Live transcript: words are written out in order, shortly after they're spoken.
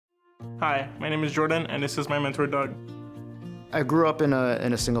Hi, my name is Jordan, and this is my mentor, Doug. I grew up in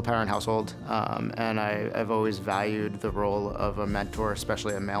a single-parent household, and I've always valued the role of a mentor,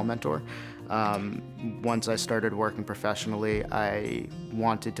 especially a male mentor. Once I started working professionally, I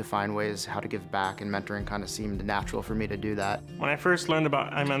wanted to find ways how to give back, and mentoring kind of seemed natural for me to do that. When I first learned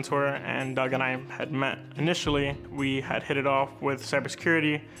about iMentor and Doug and I had met initially, we had hit it off with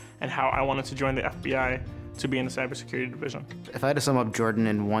cybersecurity and how I wanted to join the FBI to be in the cybersecurity division. If I had to sum up Jordan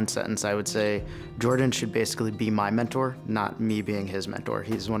in one sentence, I would say Jordan should basically be my mentor, not me being his mentor.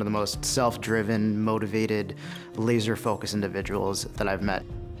 He's one of the most self-driven, motivated, laser-focused individuals that I've met.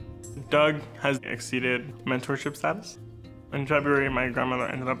 Doug has exceeded mentorship status. In February, my grandmother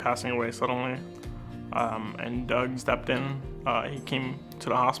ended up passing away suddenly, and Doug stepped in. He came to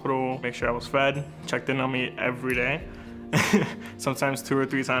the hospital, make sure I was fed, checked in on me every day, sometimes 2 or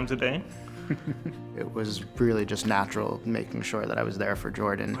 3 times a day. It was really just natural making sure that I was there for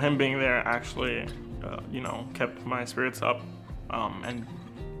Jordan. Him being there actually, kept my spirits up and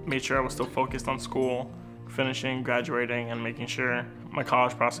made sure I was still focused on school, finishing, graduating, and making sure my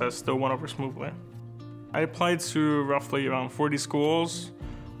college process still went over smoothly. I applied to roughly around 40 schools.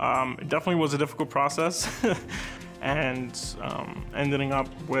 It definitely was a difficult process and ending up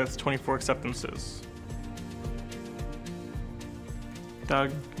with 24 acceptances.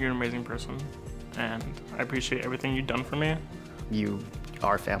 Doug, you're an amazing person, and I appreciate everything you've done for me. You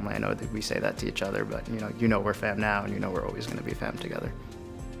are family. I know that we say that to each other, but you know we're fam now, and you know we're always going to be fam together.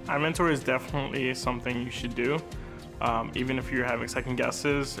 iMentor is definitely something you should do. Even if you're having second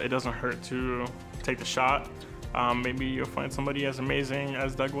guesses, it doesn't hurt to take the shot. Maybe you'll find somebody as amazing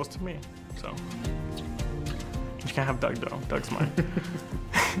as Doug was to me. So you can't have Doug though. Doug's mine.